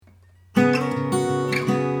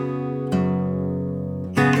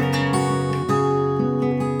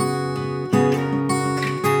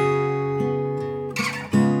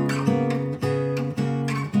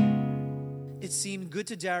good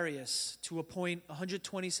to Darius to appoint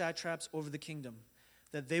 120 satraps over the kingdom,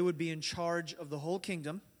 that they would be in charge of the whole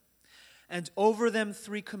kingdom, and over them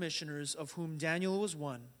 3 commissioners, of whom Daniel was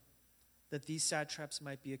one, that these satraps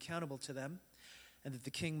might be accountable to them, and that the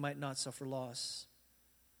king might not suffer loss.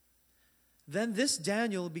 Then this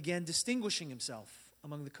Daniel began distinguishing himself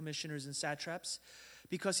among the commissioners and satraps,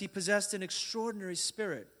 because he possessed an extraordinary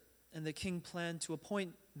spirit, and the king planned to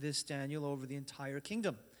appoint this Daniel over the entire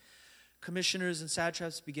kingdom. Commissioners and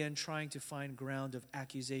satraps began trying to find ground of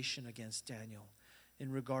accusation against Daniel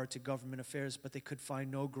in regard to government affairs, but they could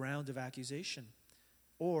find no ground of accusation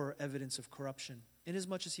or evidence of corruption.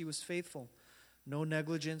 Inasmuch as he was faithful, no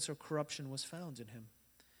negligence or corruption was found in him.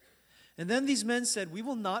 And then these men said, "We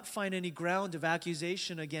will not find any ground of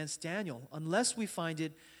accusation against Daniel unless we find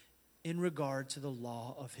it in regard to the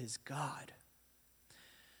law of his God."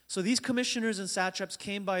 So these commissioners and satraps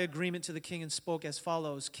came by agreement to the king and spoke as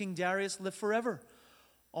follows: "King Darius, live forever.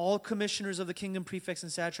 All commissioners of the kingdom, prefects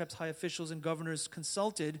and satraps, high officials and governors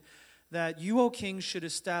consulted that you, O king, should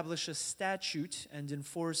establish a statute and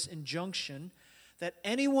enforce injunction that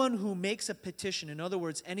anyone who makes a petition, in other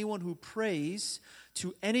words, anyone who prays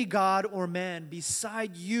to any god or man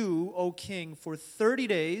beside you, O king, for 30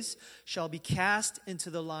 days shall be cast into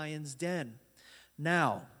the lion's den.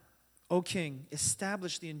 Now, O king,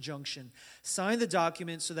 establish the injunction, sign the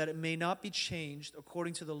document so that it may not be changed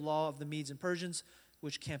according to the law of the Medes and Persians,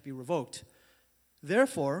 which can't be revoked."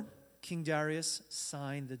 Therefore, King Darius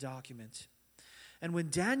signed the document. And when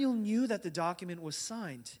Daniel knew that the document was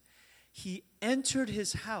signed, he entered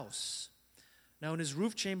his house. Now in his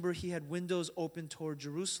roof chamber he had windows open toward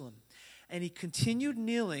Jerusalem. And he continued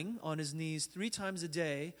kneeling on his knees 3 times a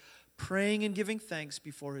day, praying and giving thanks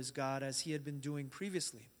before his God, as he had been doing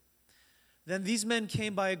previously. Then these men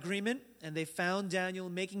came by agreement, and they found Daniel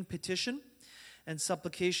making petition and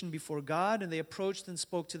supplication before God, and they approached and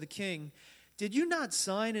spoke to the king. "Did you not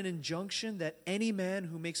sign an injunction that any man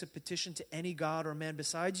who makes a petition to any god or man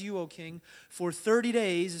besides you, O king, for 30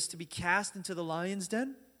 days is to be cast into the lion's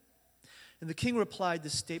den?" And the king replied,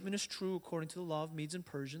 "This statement is true according to the law of Medes and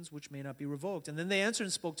Persians, which may not be revoked." And then they answered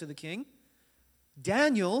and spoke to the king,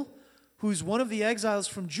 "Daniel, who's one of the exiles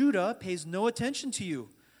from Judah, pays no attention to you.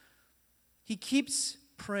 He keeps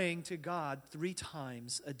praying to God 3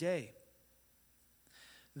 times a day."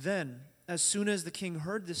 Then, as soon as the king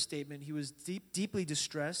heard this statement, he was deeply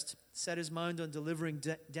distressed, set his mind on delivering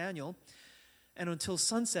Daniel, and until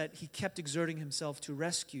sunset he kept exerting himself to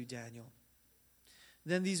rescue Daniel.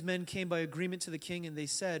 Then these men came by agreement to the king, and they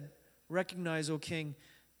said, "Recognize, O king,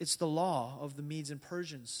 it's the law of the Medes and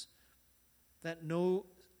Persians, that no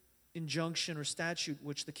injunction or statute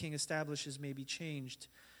which the king establishes may be changed."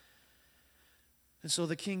 And so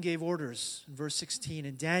the king gave orders, in verse 16,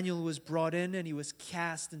 and Daniel was brought in, and he was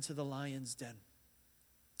cast into the lion's den.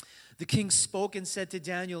 The king spoke and said to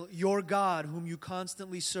Daniel, "Your God, whom you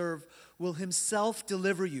constantly serve, will himself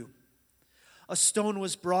deliver you." A stone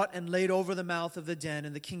was brought and laid over the mouth of the den,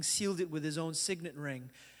 and the king sealed it with his own signet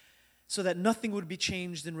ring, so that nothing would be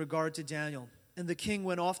changed in regard to Daniel. And the king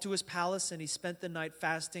went off to his palace, and he spent the night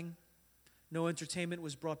fasting. No entertainment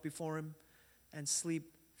was brought before him, and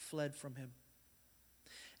sleep fled from him.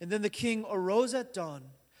 And then the king arose at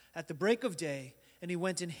dawn, at the break of day, and he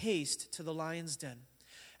went in haste to the lion's den.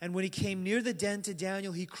 And when he came near the den to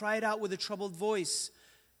Daniel, he cried out with a troubled voice,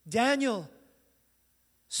 "Daniel,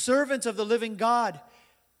 servant of the living God,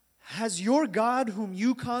 has your God, whom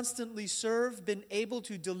you constantly serve, been able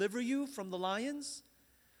to deliver you from the lions?"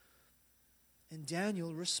 And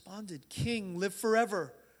Daniel responded, "King, live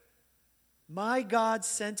forever. My God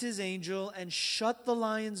sent his angel and shut the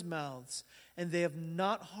lions' mouths, and they have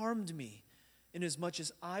not harmed me, inasmuch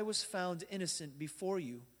as I was found innocent before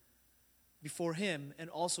him, and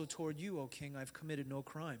also toward you, O king, I have committed no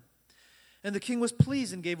crime." And the king was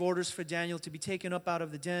pleased and gave orders for Daniel to be taken up out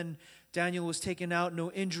of the den. Daniel was taken out,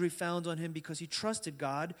 no injury found on him, because he trusted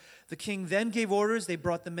God. The king then gave orders. They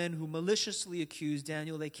brought the men who maliciously accused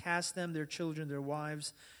Daniel. They cast them, their children, their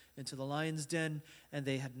wives, into the lion's den, and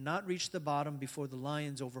they had not reached the bottom before the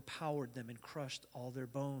lions overpowered them and crushed all their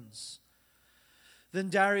bones. Then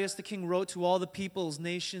Darius the king wrote to all the peoples,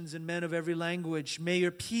 nations, and men of every language, "May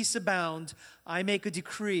your peace abound. I make a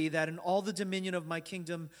decree that in all the dominion of my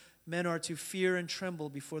kingdom men are to fear and tremble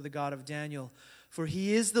before the God of Daniel. For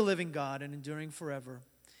he is the living God and enduring forever.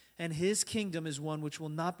 And his kingdom is one which will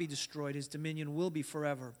not be destroyed. His dominion will be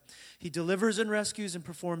forever. He delivers and rescues and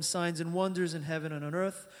performs signs and wonders in heaven and on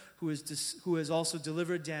earth, who has also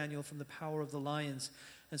delivered Daniel from the power of the lions."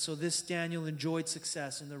 And so this Daniel enjoyed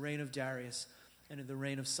success in the reign of Darius and in the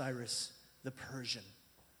reign of Cyrus the Persian.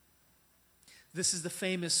 This is the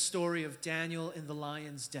famous story of Daniel in the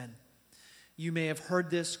lion's den. You may have heard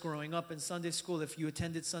this growing up in Sunday school. If you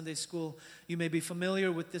attended Sunday school, you may be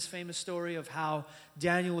familiar with this famous story of how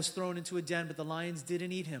Daniel was thrown into a den, but the lions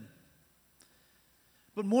didn't eat him.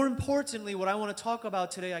 But more importantly, what I want to talk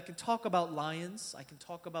about today, I can talk about lions, I can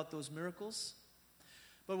talk about those miracles,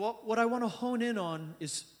 but what I want to hone in on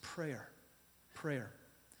is prayer. Prayer.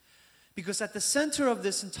 Because at the center of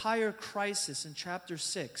this entire crisis in chapter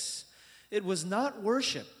 6, it was not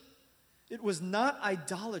worship. It was not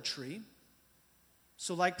idolatry.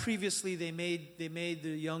 So like previously, they made the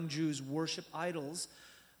young Jews worship idols,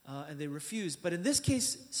 and they refused. But in this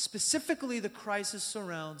case, specifically, the crisis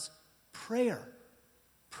surrounds prayer.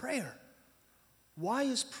 Prayer. Why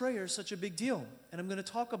is prayer such a big deal? And I'm going to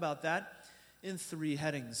talk about that in 3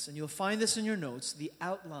 headings. And you'll find this in your notes, the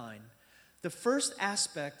outline. The first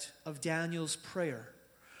aspect of Daniel's prayer.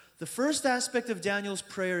 The first aspect of Daniel's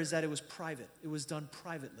prayer is that it was private. It was done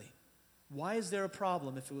privately. Why is there a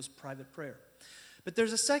problem if it was private prayer? But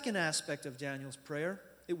there's a second aspect of Daniel's prayer.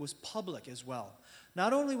 It was public as well.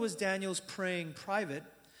 Not only was Daniel's praying private,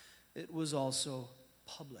 it was also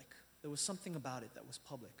public. There was something about it that was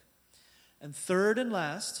public. And third and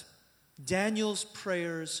last, Daniel's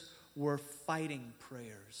prayers were fighting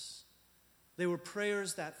prayers. They were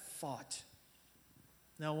prayers that fought.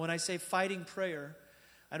 Now, when I say fighting prayer,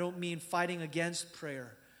 I don't mean fighting against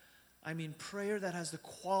prayer. I mean prayer that has the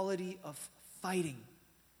quality of fighting.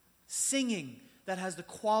 Singing that has the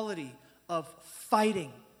quality of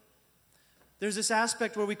fighting. There's this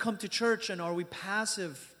aspect where we come to church and are we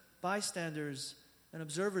passive bystanders and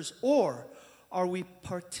observers, or are we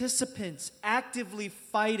participants actively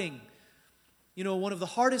fighting? You know, one of the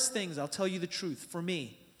hardest things, I'll tell you the truth, for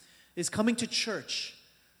me, is coming to church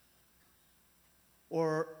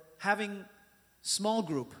or having small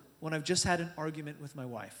group when I've just had an argument with my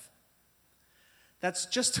wife. That's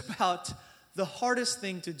just about the hardest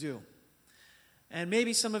thing to do. And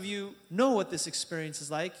maybe some of you know what this experience is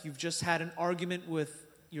like. You've just had an argument with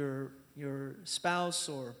your spouse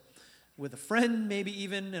or with a friend, maybe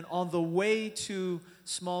even, and on the way to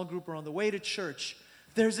small group or on the way to church,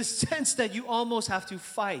 there's a sense that you almost have to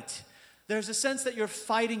fight. There's a sense that you're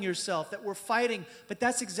fighting yourself, that we're fighting, but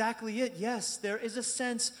that's exactly it. Yes, there is a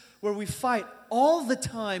sense where we fight. All the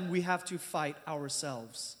time we have to fight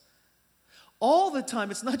ourselves. All the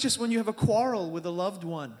time. It's not just when you have a quarrel with a loved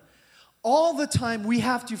one. All the time we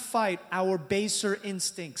have to fight our baser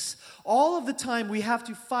instincts. All of the time we have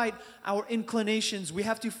to fight our inclinations. We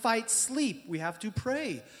have to fight sleep. We have to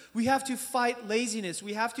pray. We have to fight laziness.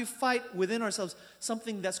 We have to fight within ourselves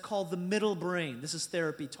something that's called the middle brain. This is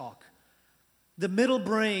therapy talk. The middle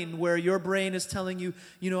brain, where your brain is telling you,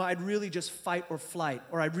 I'd really just fight or flight,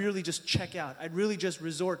 or I'd really just check out. I'd really just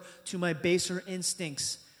resort to my baser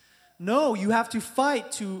instincts. No, you have to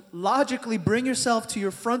fight to logically bring yourself to your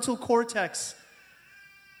frontal cortex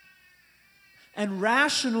and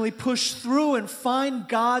rationally push through and find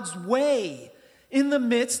God's way in the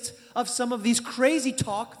midst of some of these crazy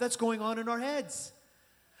talk that's going on in our heads.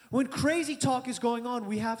 When crazy talk is going on,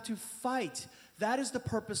 we have to fight. That is the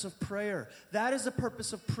purpose of prayer. That is the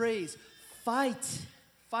purpose of praise. Fight.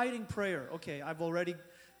 Fighting prayer. Okay, I've already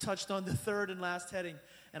touched on the third and last heading,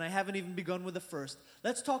 and I haven't even begun with the first.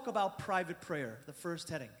 Let's talk about private prayer, the first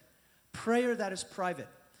heading. Prayer that is private.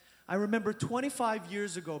 I remember 25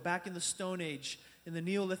 years ago, back in the Stone Age, in the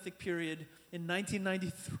Neolithic period, in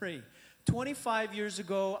 1993. 25 years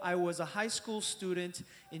ago, I was a high school student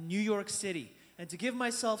in New York City. And to give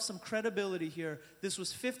myself some credibility here, this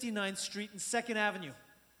was 59th Street and 2nd Avenue.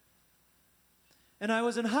 And I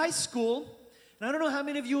was in high school, and I don't know how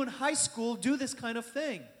many of you in high school do this kind of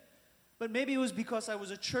thing. But maybe it was because I was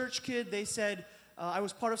a church kid. They said I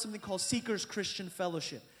was part of something called Seekers Christian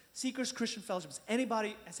Fellowship. Seekers Christian Fellowship.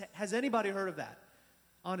 Has anybody heard of that?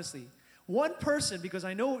 Honestly. One person, because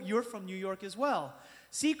I know you're from New York as well.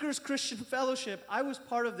 Seekers Christian Fellowship, I was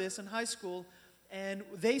part of this in high school, and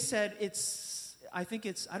they said I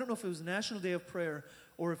don't know if it was National Day of Prayer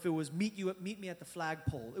or if it was meet me at the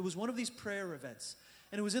flagpole. It was one of these prayer events,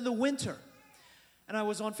 and it was in the winter. And I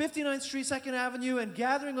was on 59th Street, 2nd Avenue, and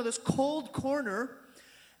gathering on this cold corner,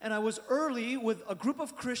 and I was early with a group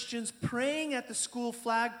of Christians praying at the school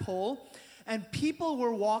flagpole, and people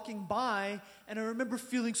were walking by, and I remember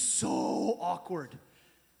feeling so awkward.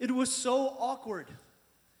 It was so awkward.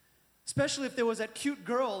 Especially if there was that cute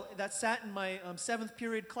girl that sat in my 7th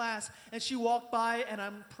period class, and she walked by, and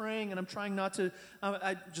I'm praying, and I'm trying not to,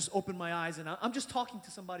 I just open my eyes, and I'm just talking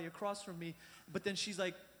to somebody across from me, but then she's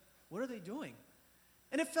like, what are they doing?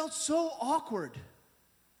 And it felt so awkward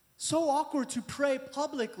to pray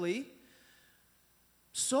publicly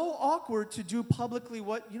So awkward to do publicly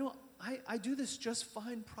what, I do this just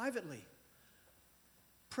fine privately.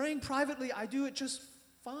 Praying privately, I do it just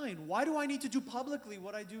fine. Why do I need to do publicly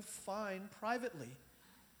what I do fine privately?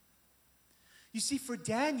 You see, for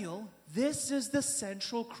Daniel, this is the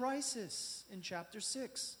central crisis in chapter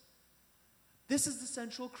 6. This is the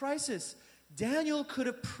central crisis. Daniel could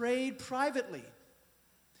have prayed privately.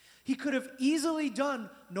 He could have easily done,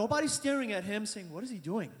 nobody staring at him saying, what is he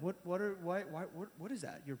doing? What is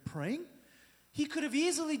that? You're praying? He could have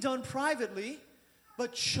easily done privately,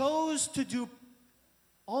 but chose to do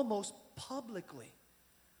almost publicly.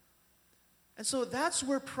 And so that's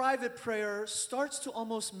where private prayer starts to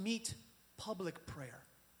almost meet public prayer.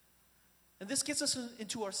 And this gets us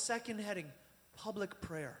into our second heading, public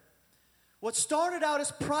prayer. What started out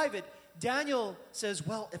as private, Daniel says,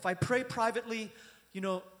 well, if I pray privately,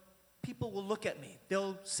 people will look at me.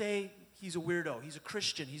 They'll say he's a weirdo, he's a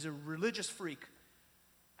Christian, he's a religious freak.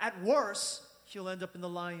 At worst, he'll end up in the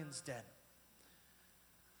lion's den.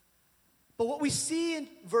 But what we see in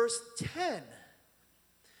verse 10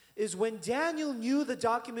 is when Daniel knew the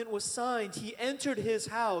document was signed, he entered his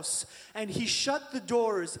house and he shut the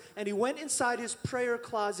doors and he went inside his prayer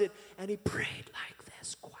closet and he prayed like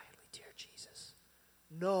this quietly, dear Jesus.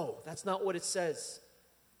 No, that's not what it says.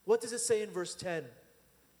 What does it say in verse 10?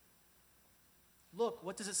 Look,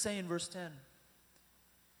 what does it say in verse 10?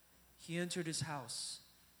 He entered his house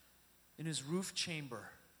in his roof chamber.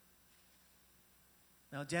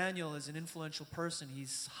 Now, Daniel is an influential person.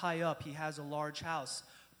 He's high up. He has a large house.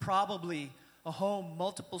 Probably a home,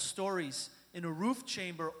 multiple stories, in a roof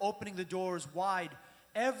chamber, opening the doors wide.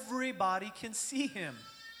 Everybody can see him.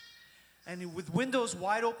 And with windows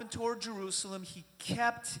wide open toward Jerusalem, he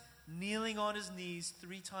kept kneeling on his knees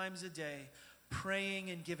 3 times a day, praying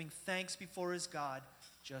and giving thanks before his God,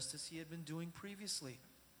 just as he had been doing previously.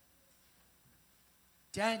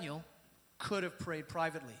 Daniel could have prayed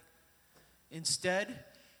privately. Instead,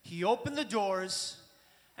 he opened the doors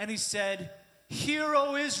and he said, "Hear,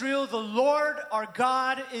 O Israel, the Lord our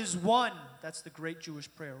God is one." That's the great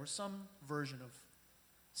Jewish prayer, or some version of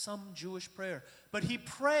some Jewish prayer. But he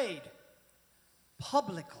prayed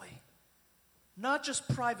publicly, not just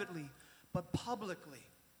privately, but publicly.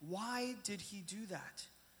 Why did he do that?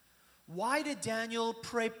 Why did Daniel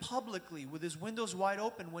pray publicly with his windows wide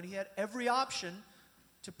open when he had every option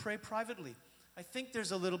to pray privately? I think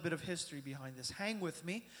there's a little bit of history behind this. Hang with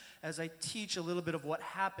me as I teach a little bit of what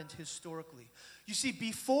happened historically. You see,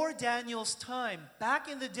 before Daniel's time, back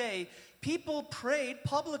in the day, people prayed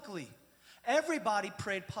publicly. Everybody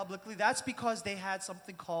prayed publicly. That's because they had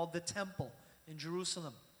something called the temple in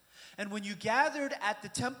Jerusalem. And when you gathered at the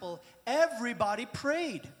temple, everybody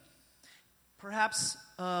prayed. Perhaps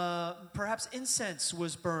incense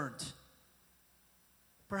was burned.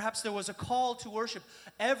 Perhaps there was a call to worship.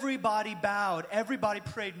 Everybody bowed. Everybody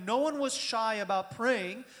prayed. No one was shy about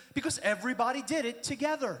praying because everybody did it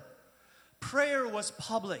together. Prayer was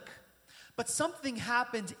public. But something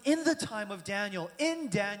happened in the time of Daniel. In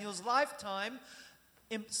Daniel's lifetime,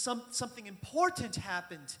 something important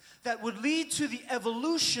happened that would lead to the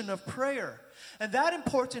evolution of prayer. And that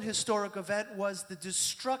important historic event was the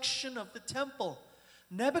destruction of the temple.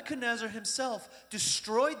 Nebuchadnezzar himself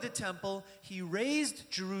destroyed the temple, he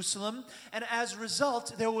razed Jerusalem, and as a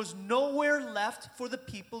result, there was nowhere left for the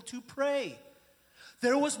people to pray.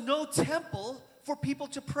 There was no temple for people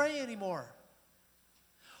to pray anymore.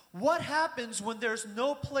 What happens when there's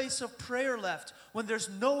no place of prayer left? When there's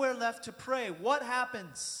nowhere left to pray, what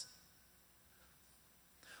happens?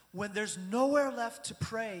 When there's nowhere left to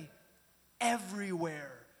pray,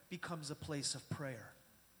 everywhere becomes a place of prayer.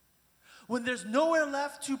 When there's nowhere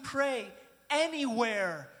left to pray,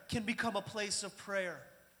 anywhere can become a place of prayer.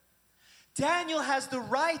 Daniel has the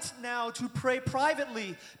right now to pray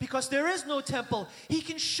privately because there is no temple. He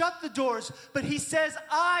can shut the doors, but he says,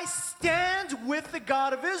 I stand with the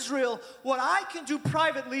God of Israel. What I can do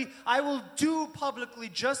privately, I will do publicly,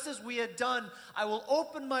 just as we had done. I will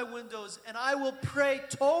open my windows and I will pray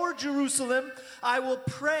toward Jerusalem. I will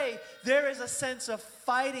pray. There is a sense of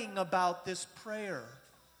fighting about this prayer.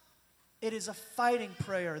 It is a fighting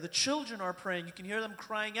prayer. The children are praying. You can hear them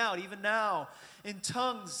crying out, even now, in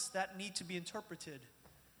tongues that need to be interpreted.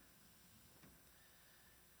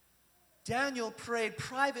 Daniel prayed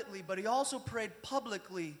privately, but he also prayed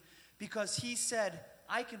publicly because he said,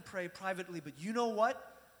 I can pray privately, but you know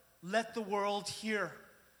what? Let the world hear.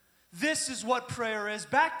 This is what prayer is.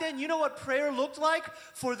 Back then, you know what prayer looked like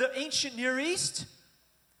for the ancient Near East?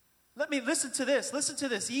 Listen to this. Listen to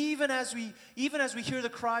this. Even as we hear the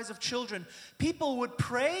cries of children, people would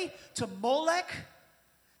pray to Molech.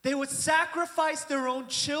 They would sacrifice their own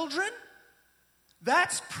children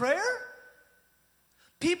That's prayer?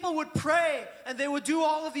 People would pray and they would do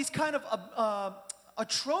all of these kind of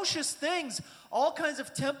atrocious things, all kinds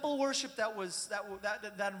of temple worship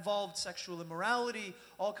that involved sexual immorality,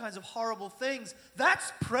 all kinds of horrible things.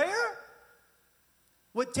 That's prayer?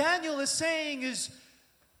 What Daniel is saying is,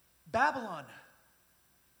 Babylon,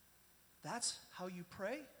 that's how you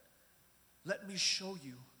pray? Let me show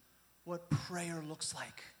you what prayer looks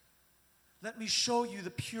like. Let me show you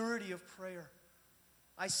the purity of prayer.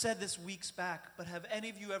 I said this weeks back, but have any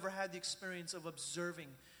of you ever had the experience of observing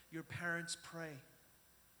your parents pray?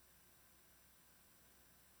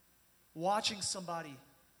 Watching somebody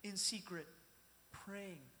in secret,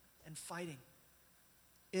 praying and fighting.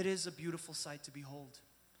 It is a beautiful sight to behold.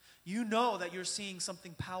 You know that you're seeing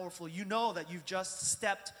something powerful. You know that you've just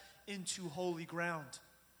stepped into holy ground.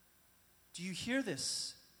 Do you hear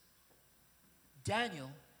this?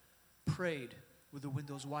 Daniel prayed with the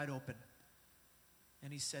windows wide open.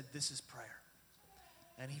 And he said, this is prayer.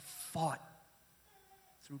 And he fought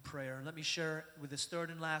through prayer. And let me share with this third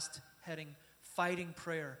and last heading, fighting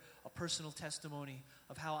prayer, a personal testimony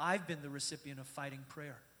of how I've been the recipient of fighting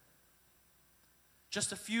prayer.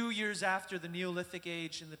 Just a few years after the Neolithic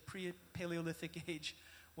age and the pre-Paleolithic age,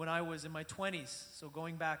 when I was in my 20s, so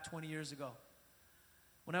going back 20 years ago.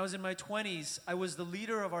 When I was in my 20s, I was the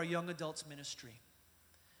leader of our young adults ministry.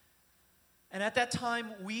 And at that time,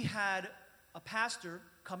 we had a pastor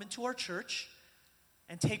come into our church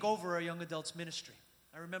and take over our young adults ministry.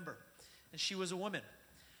 I remember. And she was a woman.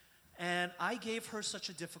 And I gave her such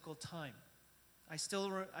a difficult time. I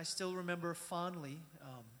still remember fondly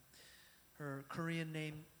her Korean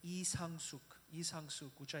name, Lee Sang-suk,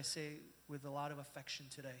 which I say with a lot of affection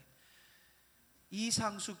today. Lee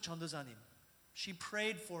Sang-suk 전도사님. She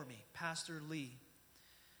prayed for me, Pastor Lee,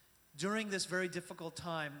 during this very difficult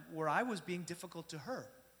time where I was being difficult to her.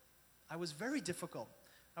 I was very difficult.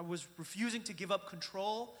 I was refusing to give up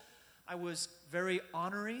control. I was very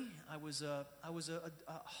ornery. I was a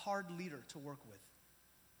hard leader to work with.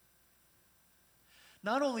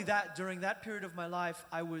 Not only that, during that period of my life,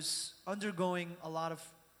 I was undergoing a lot of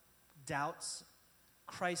doubts,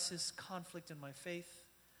 crisis, conflict in my faith.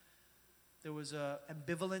 There was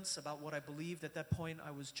ambivalence about what I believed. At that point, I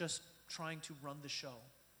was just trying to run the show.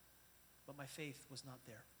 But my faith was not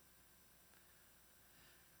there.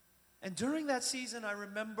 And during that season, I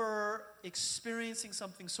remember experiencing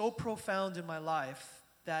something so profound in my life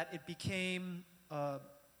that it became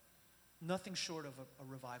nothing short of a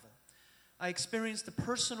revival. I experienced a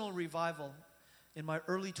personal revival in my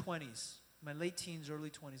early 20s, my late teens, early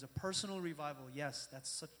 20s. A personal revival, yes,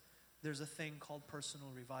 there's a thing called personal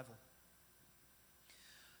revival.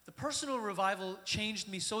 The personal revival changed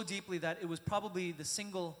me so deeply that it was probably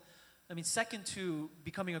second to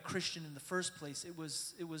becoming a Christian in the first place. It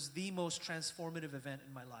was the most transformative event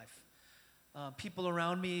in my life. People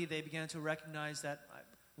around me, they began to recognize that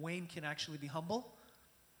Wayne can actually be humble.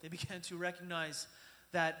 They began to recognize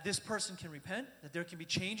that this person can repent, that there can be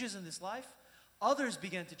changes in this life. Others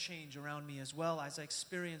began to change around me as well as I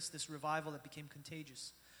experienced this revival that became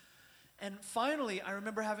contagious. And finally, I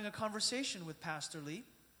remember having a conversation with Pastor Lee.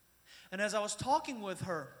 And as I was talking with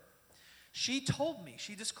her, she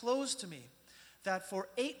disclosed to me that for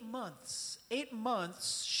 8 months,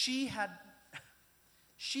 she had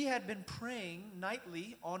been praying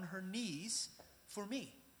nightly on her knees for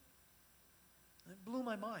me. It blew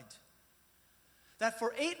my mind. That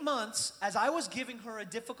for 8 months, as I was giving her a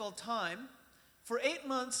difficult time, for 8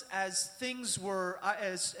 months as things were,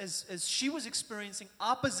 as she was experiencing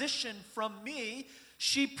opposition from me,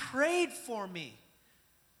 she prayed for me.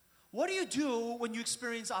 What do you do when you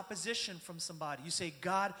experience opposition from somebody? You say,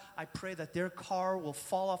 God, I pray that their car will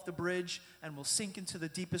fall off the bridge and will sink into the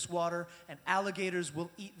deepest water and alligators will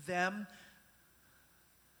eat them.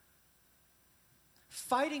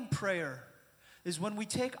 Fighting prayer is when we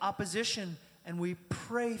take opposition and we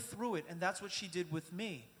pray through it. And that's what she did with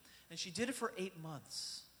me. And she did it for 8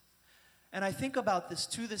 months. And I think about this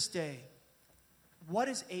to this day. What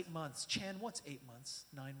is 8 months? Chan, what's 8 months?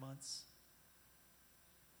 9 months?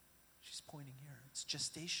 She's pointing here. It's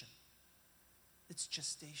gestation. It's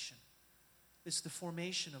gestation. It's the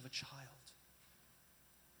formation of a child.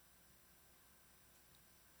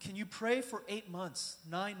 Can you pray for 8 months,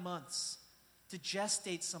 9 months to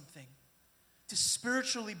gestate something, to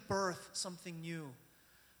spiritually birth something new?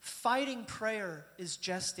 Fighting prayer is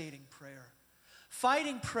gestating prayer.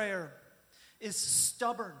 Fighting prayer is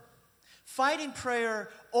stubborn. Fighting prayer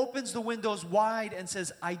opens the windows wide and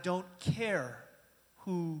says, I don't care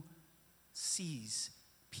who sees.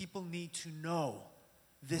 People need to know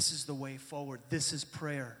this is the way forward. This is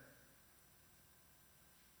prayer.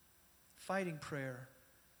 Fighting prayer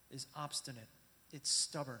is obstinate, it's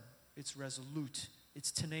stubborn, it's resolute,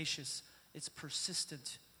 it's tenacious, it's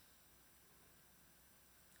persistent.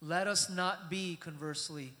 Let us not be,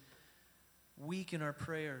 conversely, weak in our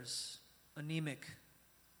prayers, anemic,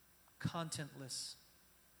 contentless,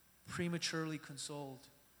 prematurely consoled,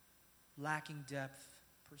 lacking depth,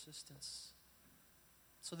 persistence.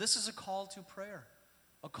 So this is a call to prayer,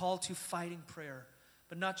 a call to fighting prayer,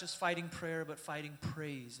 but not just fighting prayer, but fighting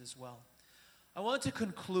praise as well. I want to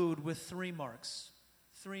conclude with 3 marks.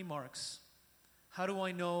 3 marks. How do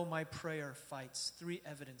I know my prayer fights? 3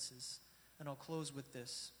 evidences. And I'll close with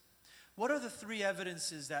this. What are the 3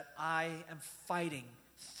 evidences that I am fighting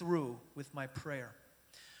through with my prayer?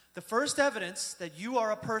 The first evidence that you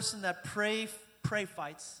are a person that pray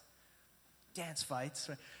fights, dance fights.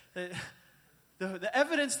 Right? The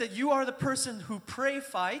evidence that you are the person who pray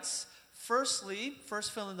fights, first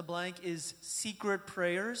fill in the blank, is secret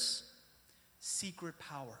prayers, secret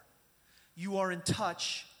power. You are in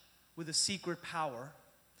touch with a secret power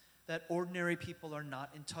that ordinary people are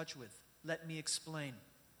not in touch with. Let me explain.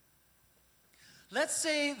 Let's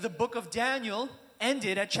say the book of Daniel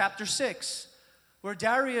ended at chapter 6, where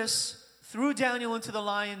Darius threw Daniel into the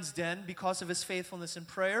lion's den because of his faithfulness in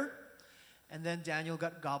prayer, and then Daniel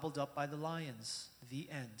got gobbled up by the lions. The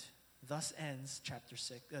end. Thus ends chapter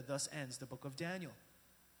 6. Thus ends the book of Daniel.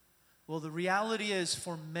 Well, the reality is,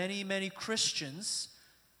 for many, many Christians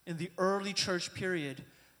in the early church period,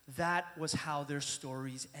 that was how their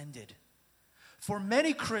stories ended. For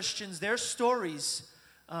many Christians, their stories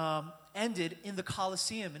ended in the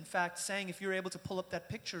Colosseum. In fact, saying, if you're able to pull up that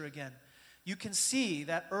picture again, you can see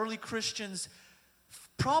that early Christians,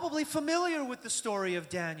 probably familiar with the story of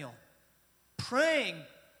Daniel, praying,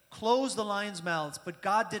 closed the lions' mouths, but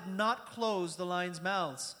God did not close the lions'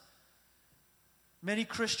 mouths. Many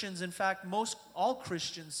Christians, in fact, all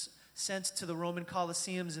Christians sent to the Roman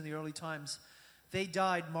Colosseums in the early times, they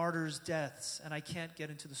died martyrs' deaths, and I can't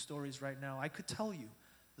get into the stories right now. I could tell you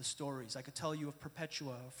the stories. I could tell you of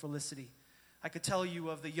Perpetua, of Felicity. I could tell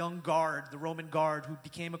you of the young guard, the Roman guard, who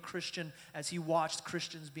became a Christian as he watched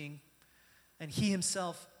Christians and he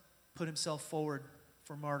himself put himself forward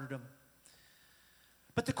for martyrdom.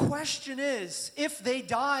 But the question is, if they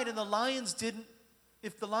died and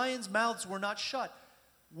if the lions' mouths were not shut,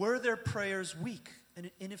 were their prayers weak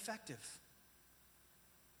and ineffective?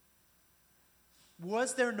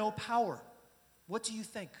 Was there no power? What do you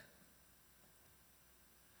think?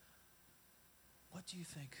 What do you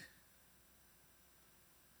think?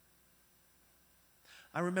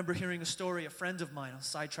 I remember hearing a story, a friend of mine, I'll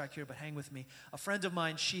sidetrack here, but hang with me. A friend of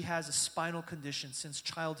mine, she has a spinal condition since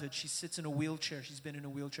childhood. She sits in a wheelchair. She's been in a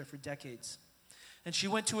wheelchair for decades. And she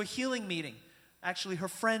went to a healing meeting. Actually, her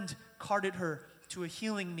friend carted her to a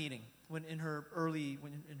healing meeting in her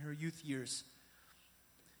youth years.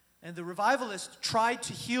 And the revivalist tried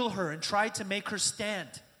to heal her and tried to make her stand.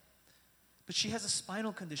 But she has a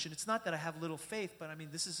spinal condition. It's not that I have little faith, but I mean,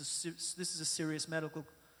 this is a serious medical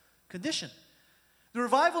condition. The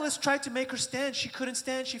revivalist tried to make her stand. She couldn't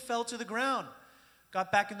stand. She fell to the ground. Got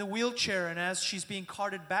back in the wheelchair, and as she's being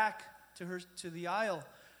carted back to the aisle,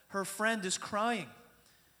 her friend is crying.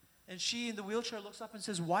 And she in the wheelchair looks up and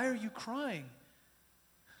says, "Why are you crying?"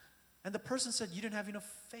 And the person said, "You didn't have enough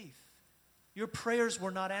faith. Your prayers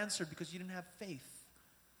were not answered because you didn't have faith."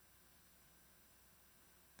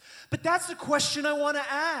 But that's the question I want to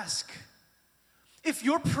ask. If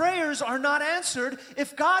your prayers are not answered,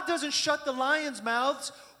 if God doesn't shut the lions'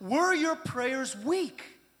 mouths, were your prayers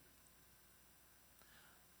weak?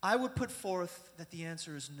 I would put forth that the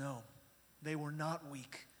answer is no. They were not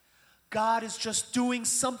weak. God is just doing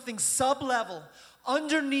something sub-level,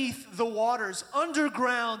 underneath the waters,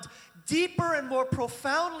 underground, deeper and more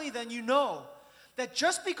profoundly than you know. That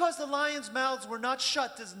just because the lions' mouths were not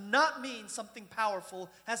shut does not mean something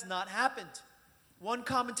powerful has not happened. One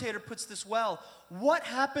commentator puts this well. What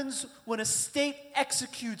happens when a state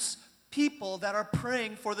executes people that are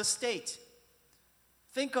praying for the state?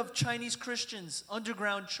 Think of Chinese Christians,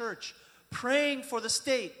 underground church, praying for the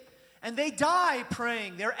state. And they die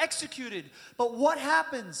praying. They're executed. But what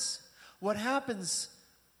happens? What happens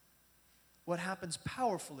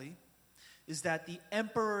powerfully is that the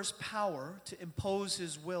emperor's power to impose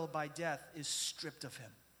his will by death is stripped of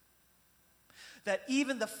him. That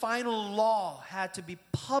even the final law had to be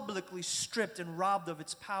publicly stripped and robbed of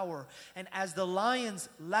its power. And as the lions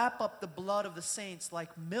lap up the blood of the saints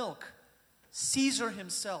like milk, Caesar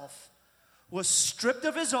himself was stripped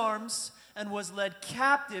of his arms and was led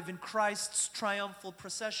captive in Christ's triumphal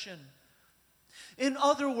procession. In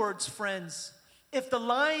other words, friends, if the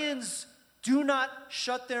lions do not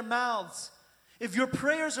shut their mouths, if your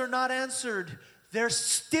prayers are not answered, there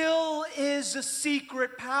still is a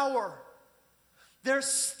secret power. There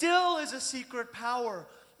still is a secret power.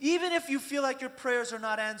 Even if you feel like your prayers are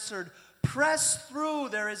not answered, press through.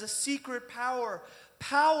 There is a secret power.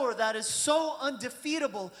 Power that is so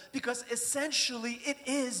undefeatable because essentially it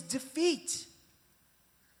is defeat.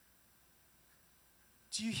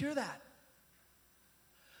 Do you hear that?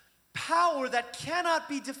 Power that cannot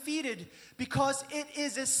be defeated because it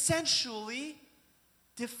is essentially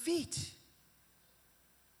defeat.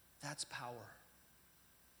 That's power.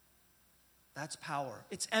 That's power.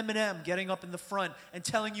 It's Eminem getting up in the front and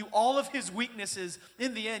telling you all of his weaknesses.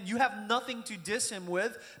 In the end, you have nothing to diss him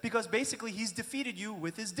with because basically he's defeated you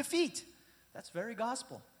with his defeat. That's very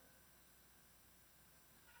gospel.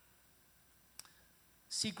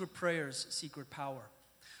 Secret prayers, secret power.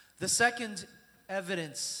 The second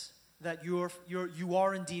evidence that you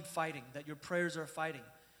are indeed fighting, that your prayers are fighting.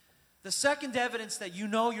 The second evidence that you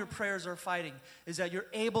know your prayers are fighting is that you're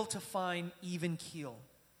able to find even keel.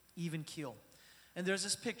 Even keel. And there's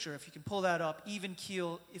this picture, if you can pull that up, even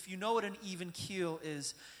keel. If you know what an even keel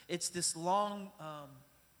is, it's this long,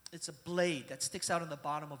 it's a blade that sticks out on the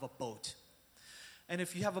bottom of a boat. And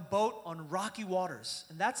if you have a boat on rocky waters,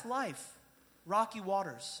 and that's life, rocky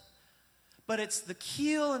waters. But it's the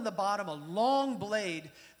keel in the bottom, a long blade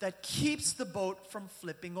that keeps the boat from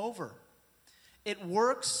flipping over. It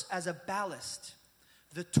works as a ballast.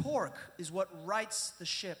 The torque is what rights the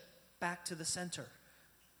ship back to the center.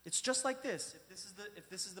 It's just like this. If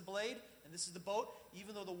this is the blade and this is the boat,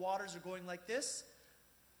 even though the waters are going like this,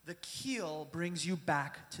 the keel brings you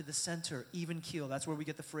back to the center. Even keel. That's where we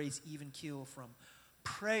get the phrase even keel from.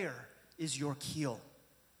 Prayer is your keel.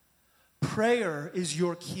 Prayer is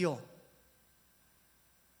your keel.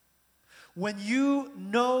 When you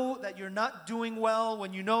know that you're not doing well,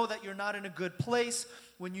 when you know that you're not in a good place,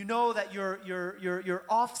 when you know that you're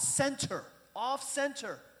off center,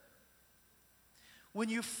 when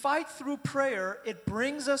you fight through prayer, it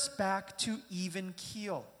brings us back to even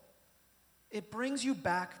keel. It brings you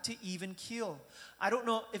back to even keel. I don't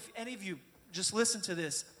know if any of you, just listen to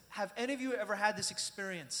this. Have any of you ever had this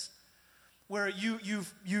experience where you're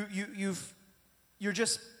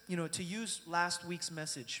just, to use last week's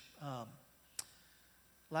message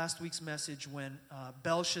when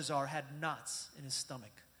Belshazzar had knots in his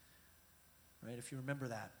stomach, right? If you remember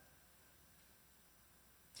that.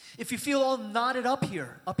 If you feel all knotted up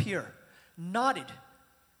here, knotted,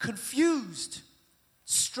 confused,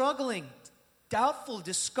 struggling, doubtful,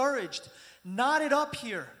 discouraged, knotted up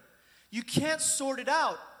here, you can't sort it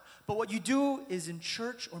out. But what you do is in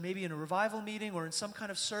church or maybe in a revival meeting or in some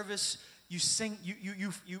kind of service, you sing,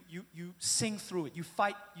 you sing through it. You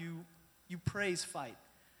fight, you praise fight.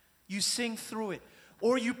 You sing through it.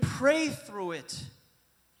 Or you pray through it.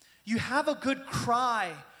 You have a good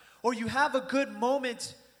cry or you have a good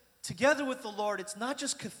moment together with the Lord. It's not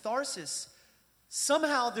just catharsis.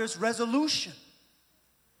 Somehow there's resolution.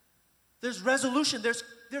 There's resolution.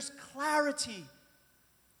 There's clarity.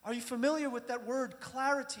 Are you familiar with that word,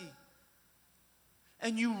 clarity?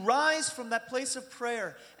 And you rise from that place of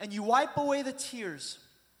prayer and you wipe away the tears.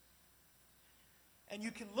 And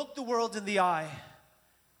you can look the world in the eye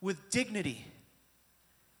with dignity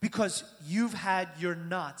because you've had your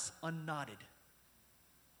knots unknotted.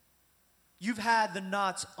 You've had the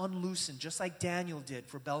knots unloosened, just like Daniel did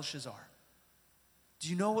for Belshazzar. Do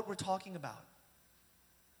you know what we're talking about?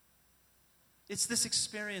 It's this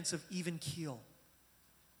experience of even keel.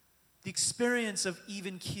 The experience of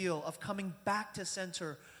even keel, of coming back to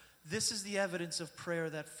center. This is the evidence of prayer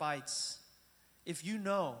that fights. If you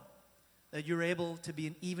know that you're able to be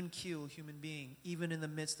an even keel human being, even in the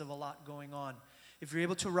midst of a lot going on, if you're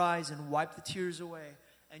able to rise and wipe the tears away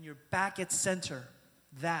and you're back at center,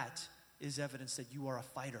 that is evidence that you are a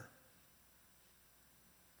fighter.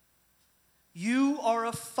 You are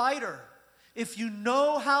a fighter if you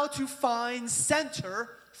know how to find center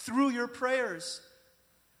through your prayers.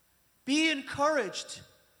 Be encouraged.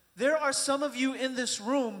 There are some of you in this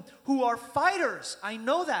room who are fighters. I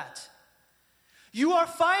know that. You are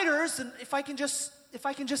fighters, and if I can just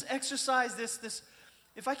exercise this,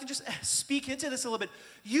 if I can just speak into this a little bit.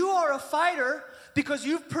 You are a fighter because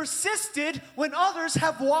you've persisted when others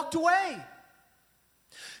have walked away.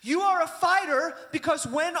 You are a fighter because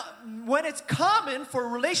when it's common for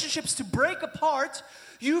relationships to break apart,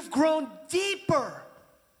 you've grown deeper.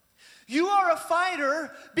 You are a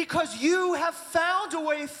fighter because you have found a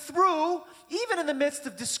way through, even in the midst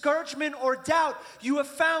of discouragement or doubt. You have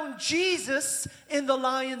found Jesus in the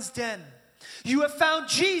lion's den. You have found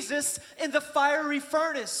Jesus in the fiery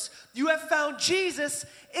furnace. You have found Jesus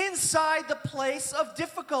inside the place of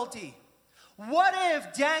difficulty. What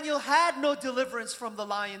if Daniel had no deliverance from the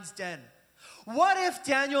lion's den? What if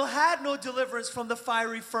Daniel had no deliverance from the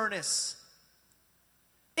fiery furnace?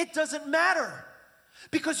 It doesn't matter,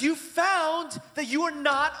 because you found that you are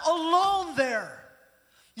not alone there.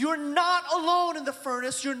 You're not alone in the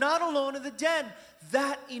furnace. You're not alone in the den.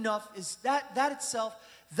 That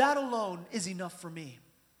alone is enough for me.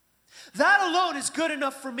 That alone is good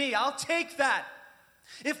enough for me. I'll take that.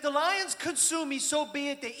 If the lions consume me, so be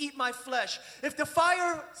it. They eat my flesh. If the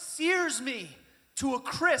fire sears me to a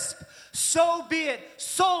crisp, so be it.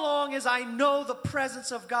 So long as I know the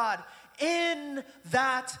presence of God in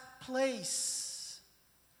that place.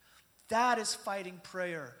 That is fighting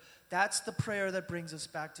prayer. That's the prayer that brings us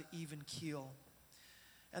back to even keel.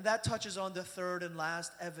 And that touches on the third and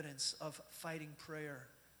last evidence of fighting prayer.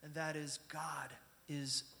 And that is God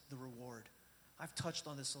is the reward. I've touched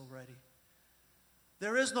on this already.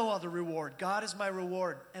 There is no other reward. God is my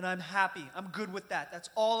reward, and I'm happy. I'm good with that. That's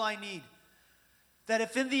all I need. That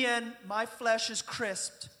if in the end my flesh is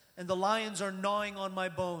crisped and the lions are gnawing on my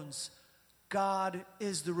bones, God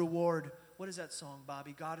is the reward. What is that song,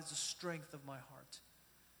 Bobby? God is the strength of my heart.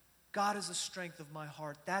 God is the strength of my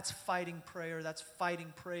heart. That's fighting prayer. That's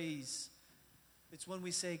fighting praise. It's when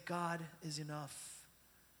we say, God is enough.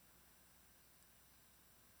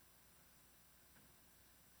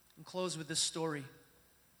 I'll close with this story.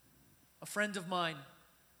 A friend of mine,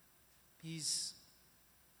 he's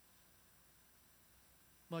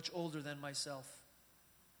much older than myself,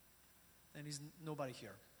 and he's nobody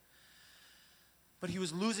here. But he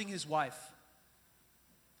was losing his wife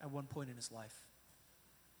at one point in his life.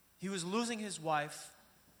 He was losing his wife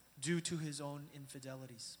due to his own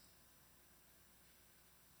infidelities.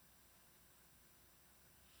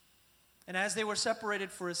 And as they were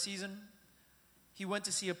separated for a season, he went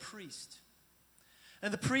to see a priest.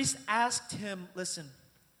 And the priest asked him, listen,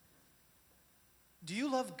 do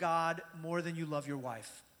you love God more than you love your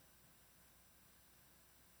wife?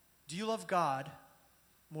 Do you love God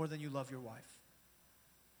more than you love your wife?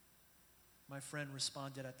 My friend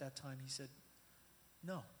responded at that time. He said,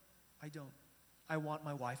 no, I don't. I want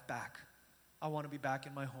my wife back. I want to be back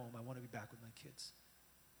in my home. I want to be back with my kids.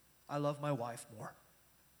 I love my wife more.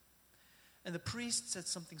 And the priest said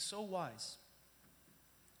something so wise.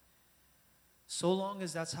 So long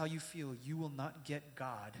as that's how you feel, you will not get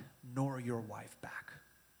God nor your wife back.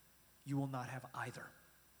 You will not have either.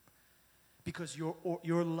 Because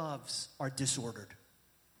your loves are disordered.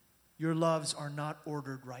 Your loves are not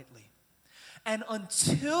ordered rightly. And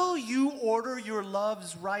until you order your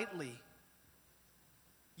loves rightly,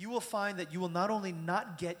 you will find that you will not only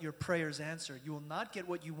not get your prayers answered, you will not get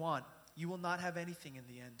what you want, you will not have anything in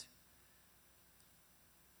the end.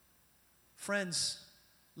 Friends,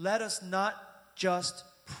 let us not just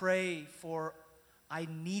pray for, I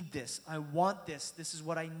need this, I want this, this is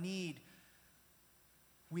what I need.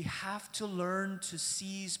 We have to learn to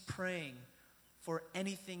cease praying for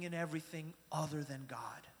anything and everything other than God.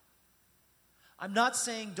 I'm not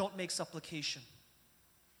saying don't make supplication.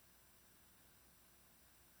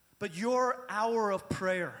 But your hour of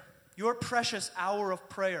prayer, your precious hour of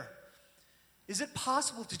prayer, is it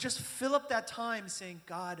possible to just fill up that time saying,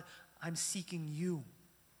 God, I'm seeking you?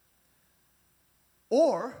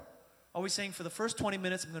 Or are we saying for the first 20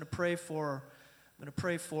 minutes I'm going to pray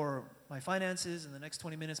for my finances, and the next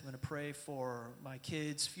 20 minutes I'm going to pray for my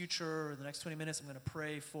kids' future, or the next 20 minutes I'm going to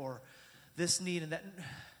pray for this need and that.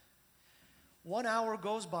 1 hour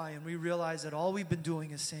goes by and we realize that all we've been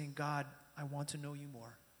doing is saying, God, I want to know you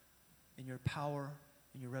more in your power,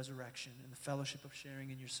 in your resurrection, in the fellowship of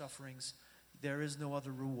sharing in your sufferings. There is no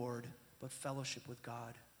other reward but fellowship with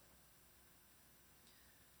God.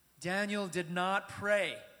 Daniel did not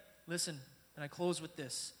pray. Listen, and I close with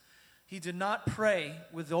this. He did not pray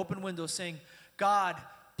with the open window saying, God,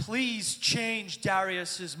 please change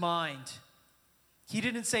Darius's mind. He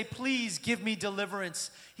didn't say, please give me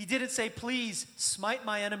deliverance. He didn't say, please smite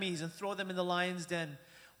my enemies and throw them in the lion's den.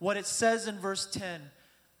 What it says in verse 10,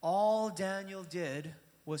 all Daniel did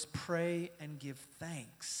was pray and give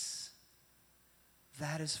thanks.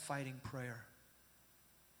 That is fighting prayer.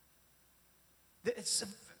 It's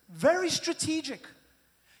very strategic.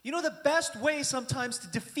 You know, the best way sometimes to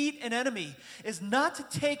defeat an enemy is not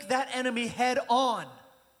to take that enemy head on.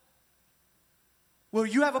 Where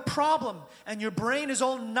you have a problem and your brain is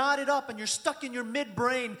all knotted up and you're stuck in your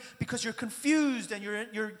midbrain because you're confused and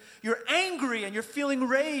you're angry and you're feeling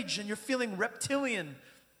rage and you're feeling reptilian.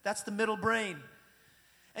 That's the middle brain.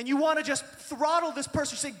 And you want to just throttle this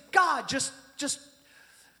person. You say, God, just if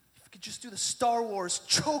you could just do the Star Wars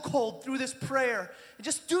chokehold through this prayer and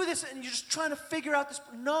just do this, and you're just trying to figure out this.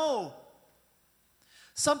 No.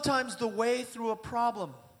 Sometimes the way through a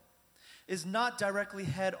problem is not directly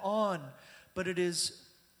head on, but it is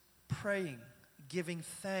praying, giving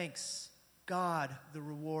thanks, God the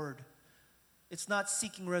reward. It's not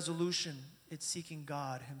seeking resolution, it's seeking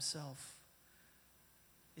God himself.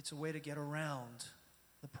 It's a way to get around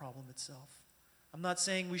the problem itself. I'm not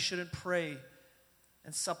saying we shouldn't pray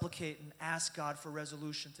and supplicate and ask God for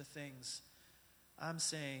resolution to things. I'm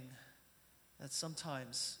saying that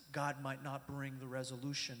sometimes God might not bring the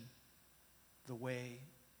resolution the way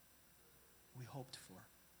we hoped for.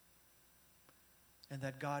 And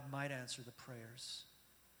that God might answer the prayers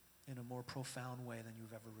in a more profound way than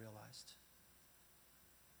you've ever realized.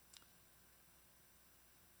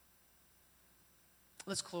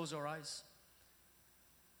 Let's close our eyes.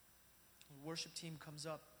 The worship team comes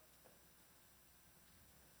up.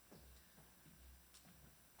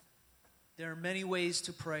 There are many ways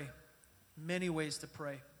to pray. Many ways to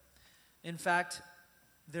pray. In fact,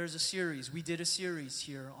 there's a series. We did a series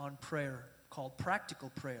here on prayer called Practical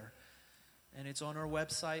Prayer. And it's on our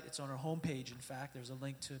website. It's on our homepage, in fact. There's a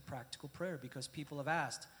link to Practical Prayer because people have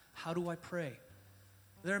asked, how do I pray?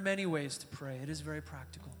 There are many ways to pray. It is very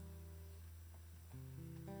practical.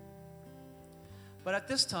 But at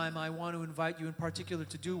this time, I want to invite you in particular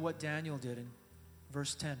to do what Daniel did in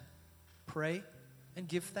verse 10. Pray and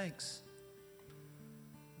give thanks.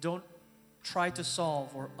 Don't try to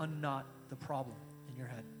solve or unknot the problem in your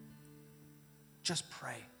head. Just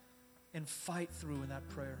pray and fight through in that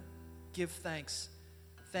prayer. Give thanks.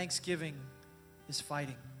 Thanksgiving is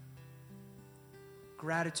fighting.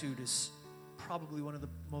 Gratitude is probably one of the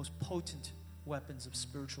most potent weapons of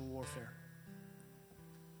spiritual warfare.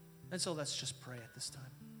 And so let's just pray at this time.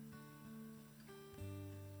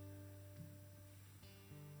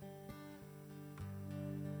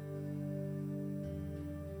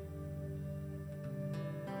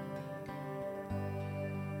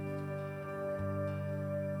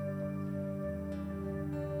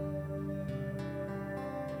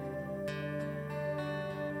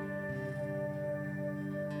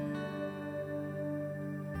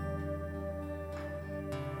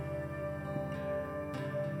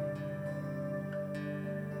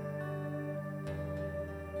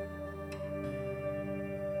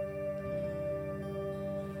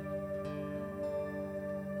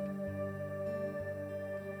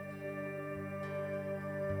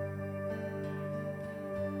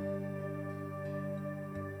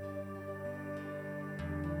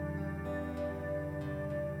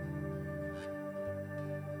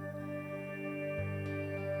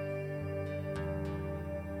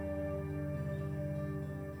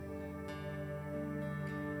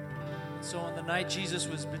 So on the night Jesus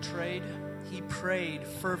was betrayed, he prayed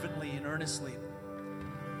fervently and earnestly.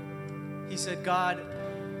 He said, God,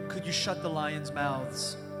 could you shut the lions'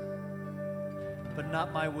 mouths? But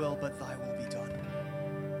not my will, but thy will be done.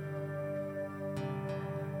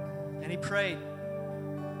 And he prayed,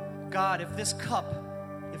 God, if this cup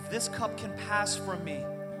can pass from me,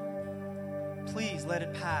 please let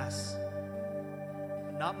it pass.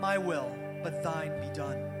 Not my will, but thine be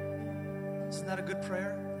done. Isn't that a good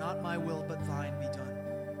prayer? Not my will, but thine be done.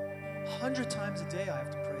 100 times a day I have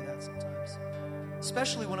to pray that sometimes.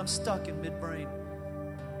 Especially when I'm stuck in midbrain.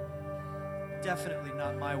 Definitely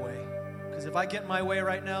not my way. Because if I get my way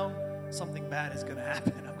right now, something bad is going to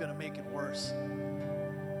happen. I'm going to make it worse.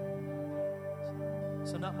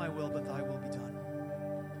 So not my will, but thy will be done.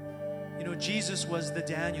 You know, Jesus was the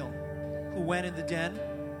Daniel who went in the den,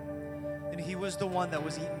 and he was the one that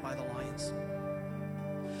was eaten by the lions.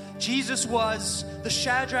 Jesus was the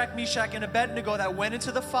Shadrach, Meshach, and Abednego that went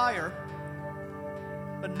into the fire.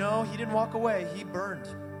 But no, he didn't walk away. He burned.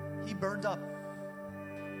 He burned up.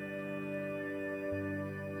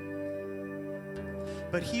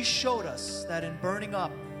 But he showed us that in burning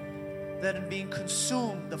up, that in being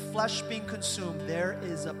consumed, the flesh being consumed, there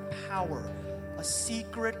is a power, a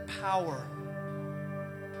secret power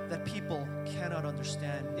that people cannot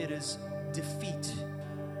understand. It is defeat.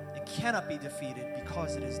 It cannot be defeated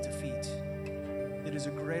because it is defeat. It is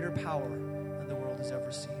a greater power than the world has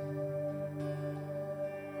ever seen.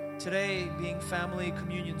 Today, being Family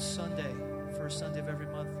Communion Sunday, first Sunday of every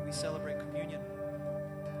month, we celebrate communion.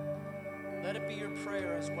 Let it be your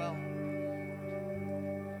prayer as well.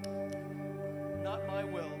 Not my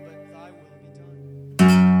will, but